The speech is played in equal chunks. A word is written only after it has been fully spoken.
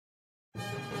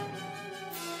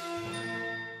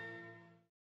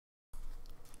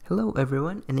Hello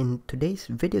everyone, and in today's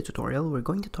video tutorial we're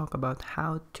going to talk about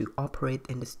how to operate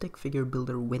in the Stickfigure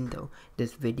Builder window.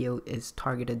 This video is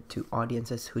targeted to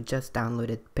audiences who just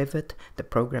downloaded Pivot, the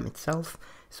program itself.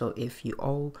 So if you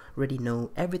already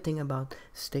know everything about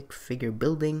Stickfigure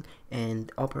building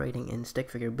and operating in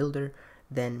Stickfigure Builder,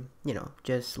 then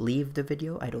just leave the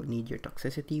video. I don't need your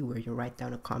toxicity where you write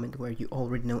down a comment where you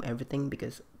already know everything,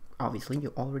 because obviously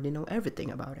you already know everything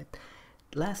about it.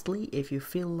 Lastly, if you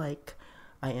feel like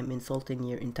I am insulting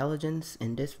your intelligence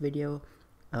in this video,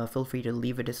 feel free to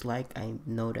leave a dislike. I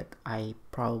know that I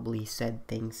probably said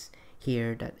things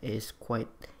here that is quite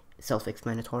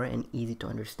self-explanatory and easy to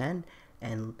understand.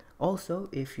 And also,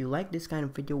 if you like this kind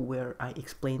of video where I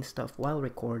explain stuff while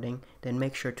recording, then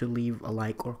make sure to leave a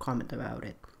like or comment about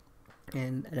it.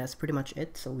 And that's pretty much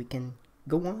it, so we can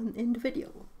go on in the video.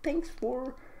 Thanks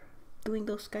for doing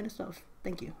those kind of stuff.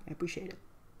 Thank you, I appreciate it.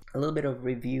 A little bit of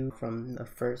review from the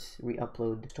first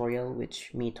re-upload tutorial,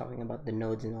 which me talking about the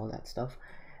nodes and all that stuff.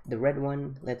 The red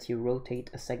one lets you rotate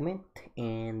a segment,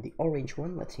 and the orange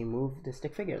one lets you move the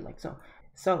stick figure like so.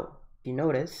 So you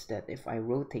notice that if I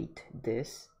rotate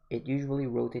this, it usually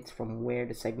rotates from where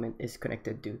the segment is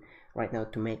connected to. Right now,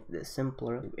 to make this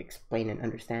simpler to explain and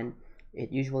understand,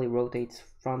 it usually rotates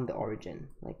from the origin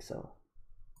like so,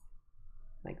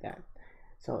 like that.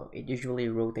 So it usually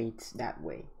rotates that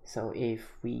way. So if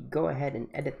we go ahead and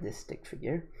edit this stick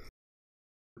figure,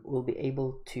 we'll be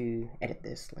able to edit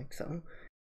this like so.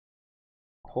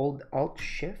 Hold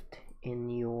Alt-Shift in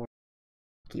your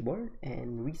keyboard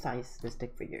and resize the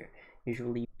stick figure.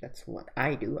 Usually that's what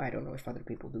I do. I don't know if other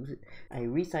people do it. I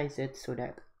resize it so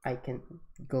that I can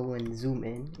go and zoom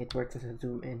in. It works as a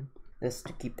zoom in. Just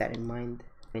to keep that in mind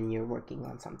when you're working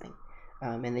on something.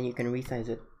 And then you can resize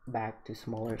it back to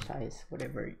smaller size,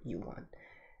 whatever you want.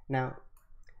 Now,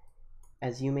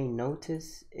 as you may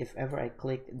notice, if ever I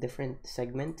click different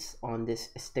segments on this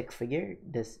stick figure,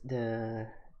 the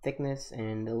thickness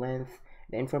and the length,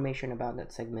 the information about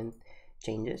that segment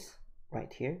changes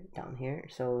right here, down here.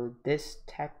 So this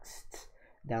text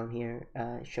down here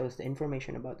shows the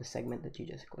information about the segment that you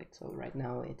just clicked. So right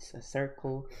now it's a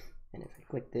circle, and if I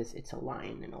click this, it's a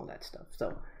line and all that stuff.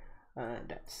 So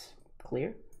that's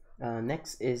clear.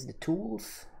 Next is the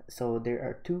tools. So there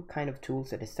are two kind of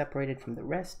tools that is separated from the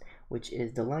rest, which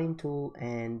is the line tool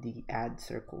and the add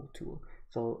circle tool.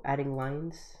 So adding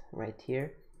lines right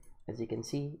here, as you can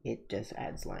see, it just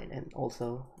adds line. And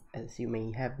also, as you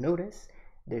may have noticed,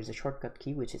 there's a shortcut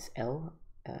key which is L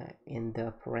in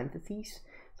the parentheses.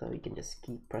 So you can just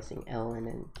keep pressing L and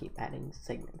then keep adding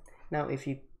segment. Now if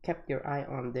you kept your eye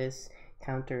on this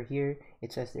counter here,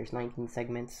 it says there's 19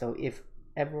 segments. So if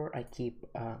ever I keep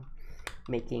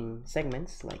making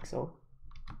segments like so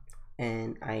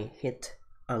and I hit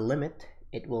a limit,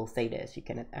 it will say this: you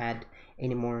cannot add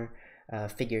any more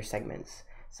figure segments.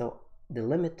 So the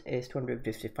limit is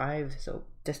 255. So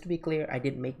just to be clear, I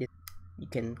didn't make this. You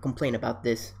can complain about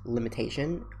this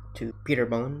limitation to Peter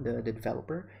Bone, the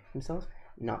developer himself,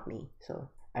 not me. So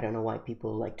I don't know why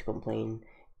people like to complain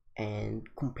and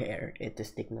compare it to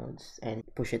stick nodes and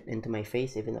push it into my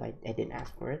face, even though I didn't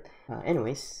ask for it.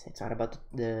 Anyways, it's not about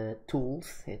the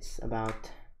tools, it's about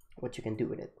what you can do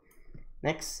with it.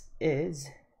 Next is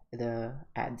the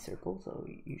add circle. So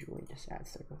usually just add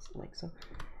circles like so.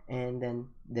 And then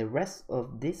the rest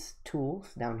of these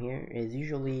tools down here is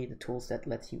usually the tools that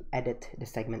lets you edit the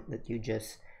segment that you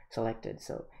just selected.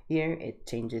 So here it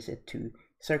changes it to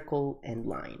circle and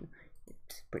line.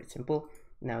 It's pretty simple.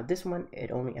 Now this one, it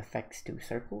only affects two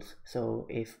circles. So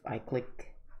if I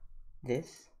click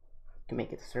this to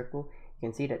make it a circle, you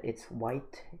can see that it's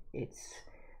white. It's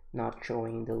not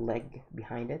showing the leg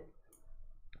behind it.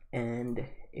 And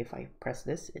if I press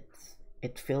this,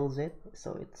 it fills it,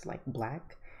 so it's like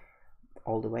black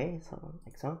all the way, so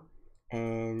like so.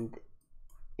 And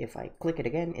if I click it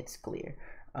again, it's clear.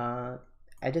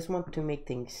 I just want to make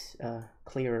things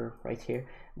clearer right here.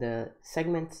 The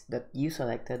segments that you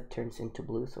selected turns into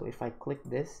blue. So if I click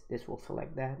this, this will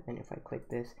select that, and if I click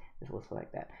this, this will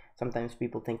select that. Sometimes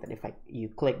people think that if you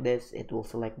click this, it will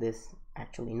select this.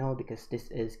 Actually no, because this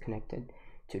is connected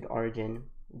to the origin,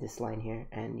 this line here,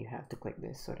 and you have to click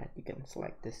this so that you can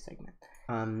select this segment.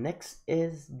 Next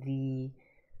is the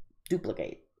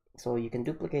duplicate. So you can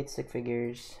duplicate stick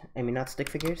figures, I mean not stick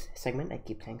figures, segment. I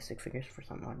keep saying stick figures for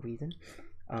some odd reason.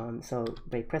 So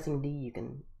by pressing D, you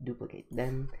can duplicate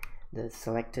then the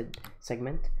selected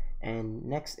segment. And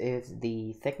next is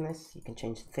the thickness. You can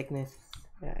change the thickness.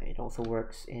 It also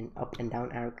works in up and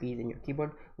down arrow keys in your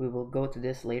keyboard. We will go to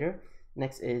this later.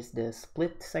 Next is the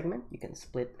split segment. You can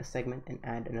split a segment and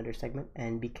add another segment,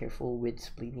 and be careful with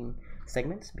splitting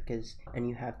segments, because and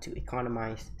you have to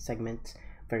economize segments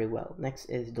very well. Next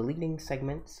is deleting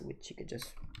segments, which you could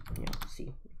just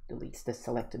see deletes the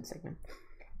selected segment.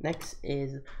 Next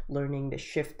is learning the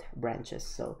shift branches.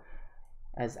 So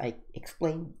as I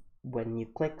explained, when you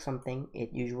click something,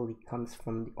 it usually comes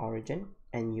from the origin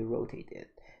and you rotate it.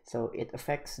 So it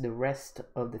affects the rest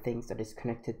of the things that is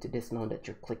connected to this node that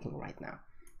you're clicking right now.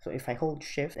 So if I hold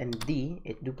Shift and D,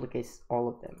 it duplicates all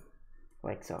of them,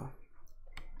 like so.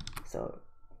 So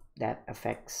that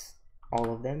affects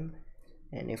all of them.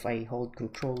 And if I hold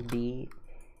Control D,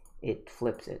 it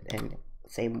flips it, and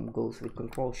same goes with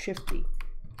Control Shift D,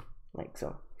 like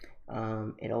so.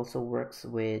 It also works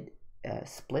with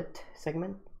split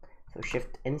segment. So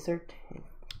Shift Insert, it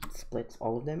splits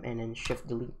all of them, and then Shift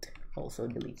Delete also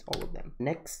deletes all of them.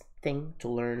 Next thing to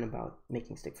learn about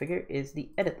making stick figure is the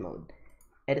edit mode.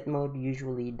 Edit mode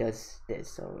usually does this.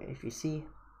 So if you see,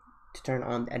 to turn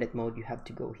on the edit mode, you have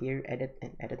to go here, edit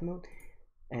and edit mode.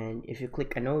 And if you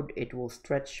click a node, it will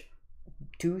stretch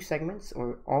 2 segments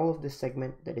or all of the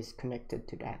segment that is connected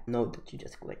to that node that you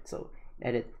just clicked. So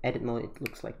edit mode, it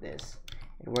looks like this.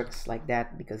 It works like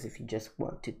that because if you just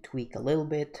want to tweak a little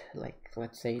bit, like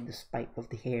let's say the spike of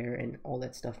the hair and all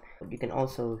that stuff, you can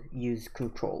also use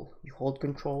control. You hold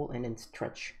control and then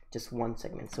stretch just one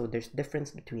segment. So there's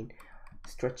difference between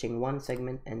stretching one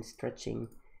segment and stretching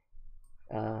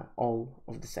all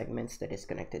of the segments that is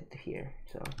connected to here.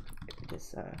 So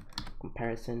this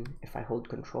comparison, if I hold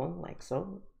control like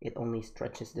so, it only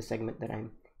stretches the segment that I'm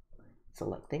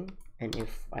selecting, and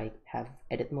if I have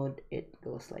edit mode, it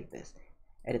goes like this.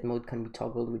 Edit mode can be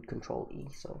toggled with Control E.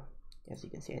 So as you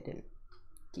can see, I didn't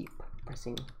keep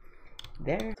pressing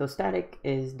there. So static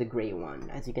is the gray one.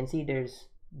 As you can see, there's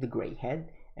the gray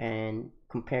head, and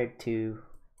compared to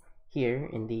here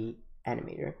in the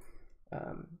animator,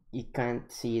 you can't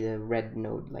see the red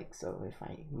node like so. If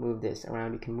I move this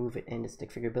around, you can move it in the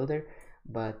stick figure builder,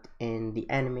 but in the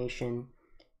animation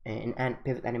and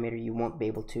pivot animator, you won't be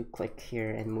able to click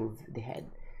here and move the head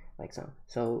like so.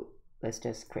 So let's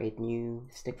just create new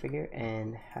stick figure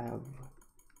and have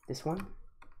this one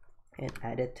and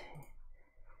add it,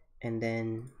 and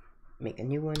then make a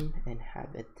new one and have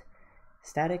it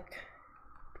static,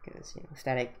 because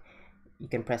static, you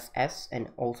can press S and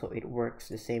also it works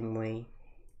the same way.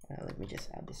 Let me just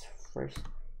add this first.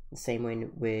 The same way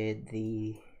with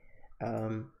the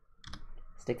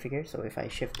stick figure. So if I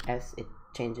Shift S, it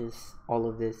changes all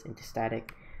of this into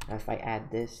static. If I add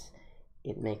this,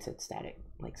 it makes it static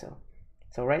like so.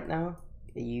 So right now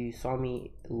you saw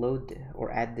me load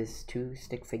or add this 2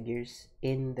 stick figures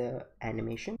in the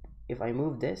animation. If I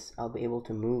move this, I'll be able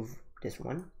to move this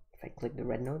one. If I click the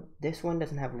red node, this one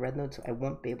doesn't have a red node, so I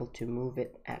won't be able to move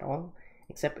it at all,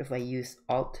 except if I use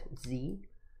Alt Z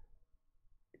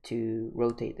to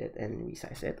rotate it and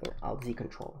resize it, or Alt Z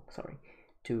Control, sorry,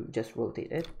 to just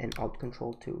rotate it, and Alt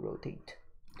Control to rotate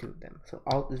to them. So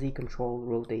Alt Z Control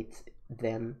rotates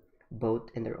them both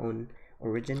in their own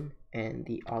origin, and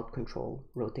the Alt Control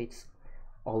rotates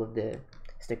all of the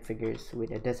stick figures with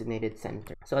a designated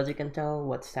center. So as you can tell,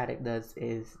 what static does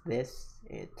is this,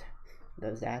 it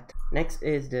does that. Next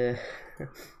is the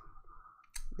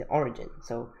the origin.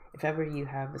 So if ever you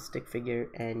have a stick figure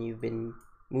and you've been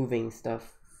moving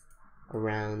stuff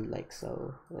around like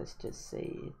so, let's just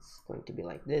say it's going to be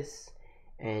like this,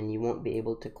 and you won't be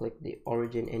able to click the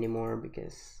origin anymore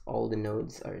because all the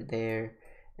nodes are there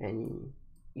and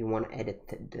you want to edit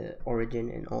the origin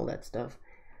and all that stuff.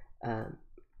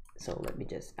 So let me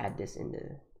just add this in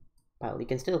the pile. You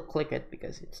can still click it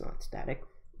because it's not static,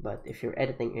 but if you're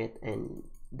editing it and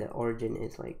the origin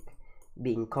is like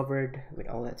being covered with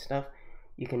all that stuff,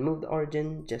 you can move the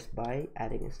origin just by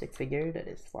adding a stick figure that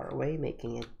is far away,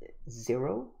 making it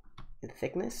 0 in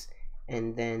thickness,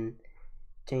 and then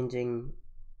changing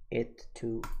it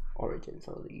to origin.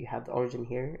 So you have the origin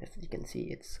here. As you can see,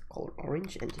 it's called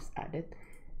orange, and just add it.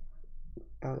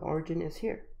 Now the origin is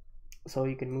here, so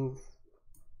you can move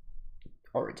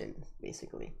origin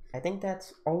basically. I think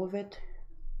that's all of it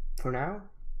for now.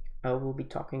 I will be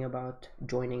talking about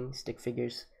joining stick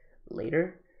figures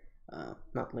later,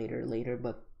 not later,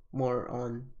 but more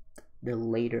on the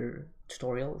later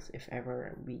tutorials if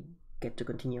ever we get to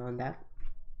continue on that.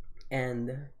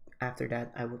 And after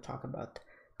that, I will talk about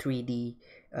 3D,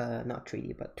 not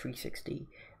 3D, but 360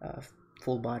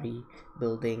 full body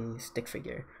building stick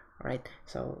figure. Alright,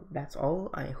 so that's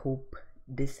all. I hope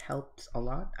this helps a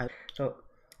lot. So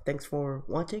thanks for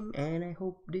watching, and I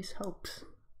hope this helps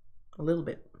a little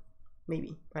bit,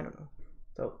 maybe, I don't know.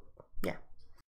 So